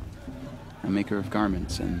instead, a maker of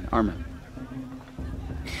garments and armor.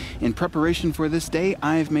 In preparation for this day,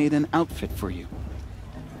 I've made an outfit for you.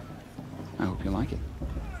 I hope you like it.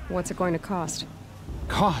 What's it going to cost?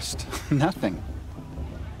 Cost? Nothing.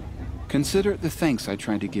 Consider it the thanks I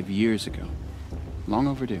tried to give years ago. Long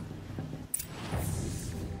overdue.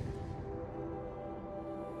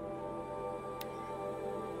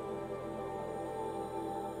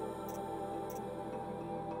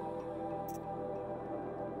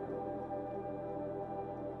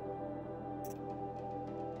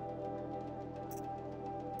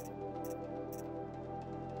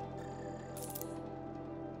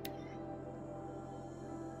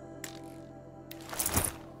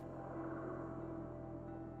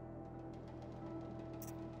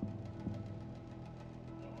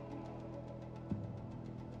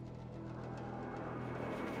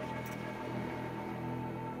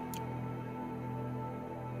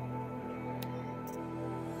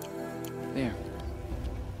 There.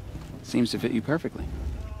 Seems to fit you perfectly.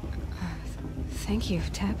 Thank you,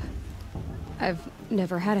 Teb. I've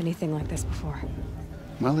never had anything like this before.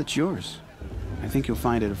 Well, it's yours. I think you'll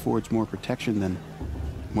find it affords more protection than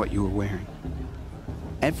what you were wearing.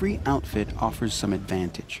 Every outfit offers some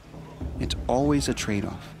advantage. It's always a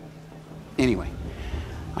trade-off. Anyway,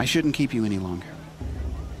 I shouldn't keep you any longer.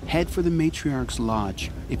 Head for the Matriarch's Lodge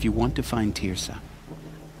if you want to find Tirsa.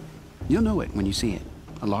 You'll know it when you see it.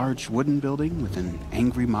 A large wooden building with an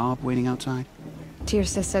angry mob waiting outside.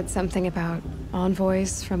 Tirsa said something about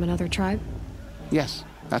envoys from another tribe? Yes,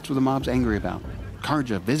 that's what the mob's angry about.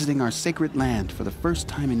 Karja visiting our sacred land for the first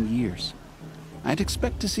time in years. I'd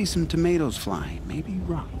expect to see some tomatoes fly, maybe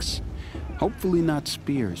rocks. Hopefully not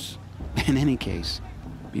spears. In any case,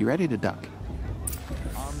 be ready to duck.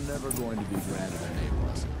 I'm never going to be granted a name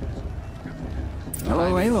lesson.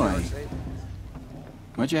 Hello, Aloy.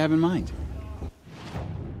 What you have in mind?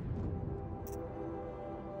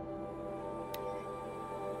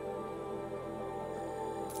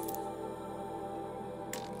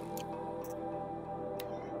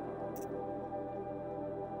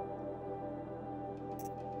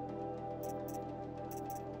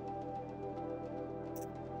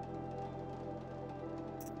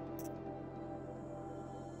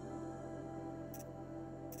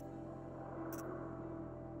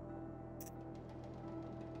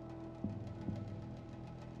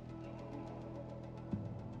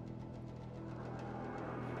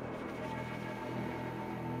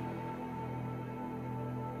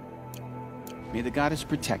 May the goddess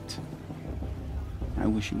protect. I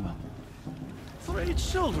wish you well. 3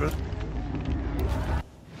 children?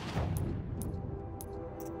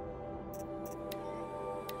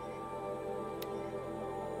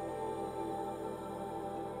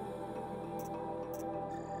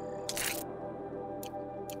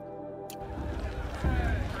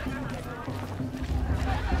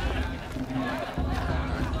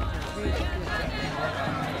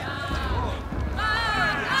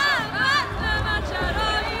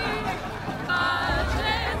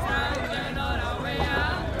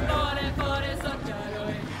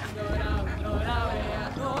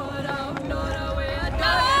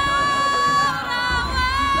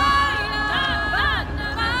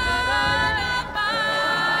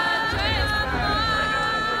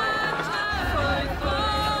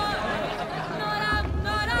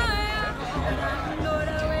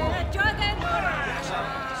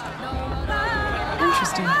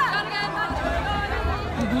 Interesting. I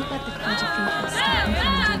won't let the Pledge of Faithful stop me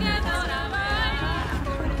from enjoying the festival.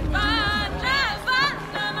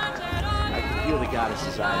 I can feel the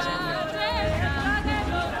goddess's eyes on me.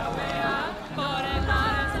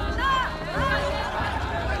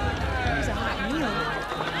 Here's a hot meal.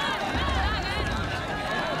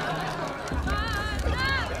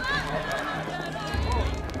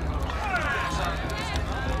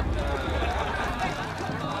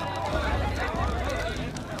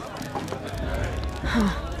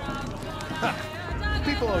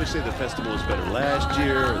 People always say the festival was better last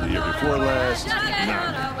year or the year before last. Nah.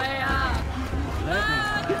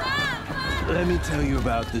 Let me tell you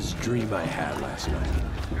about this dream I had last night.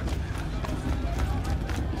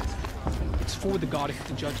 It's for the goddess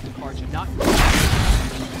to judge the departure, not the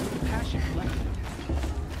passion collected.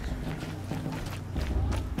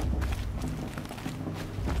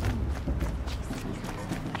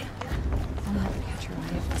 I'll never catch your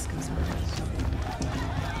eye if this goes on.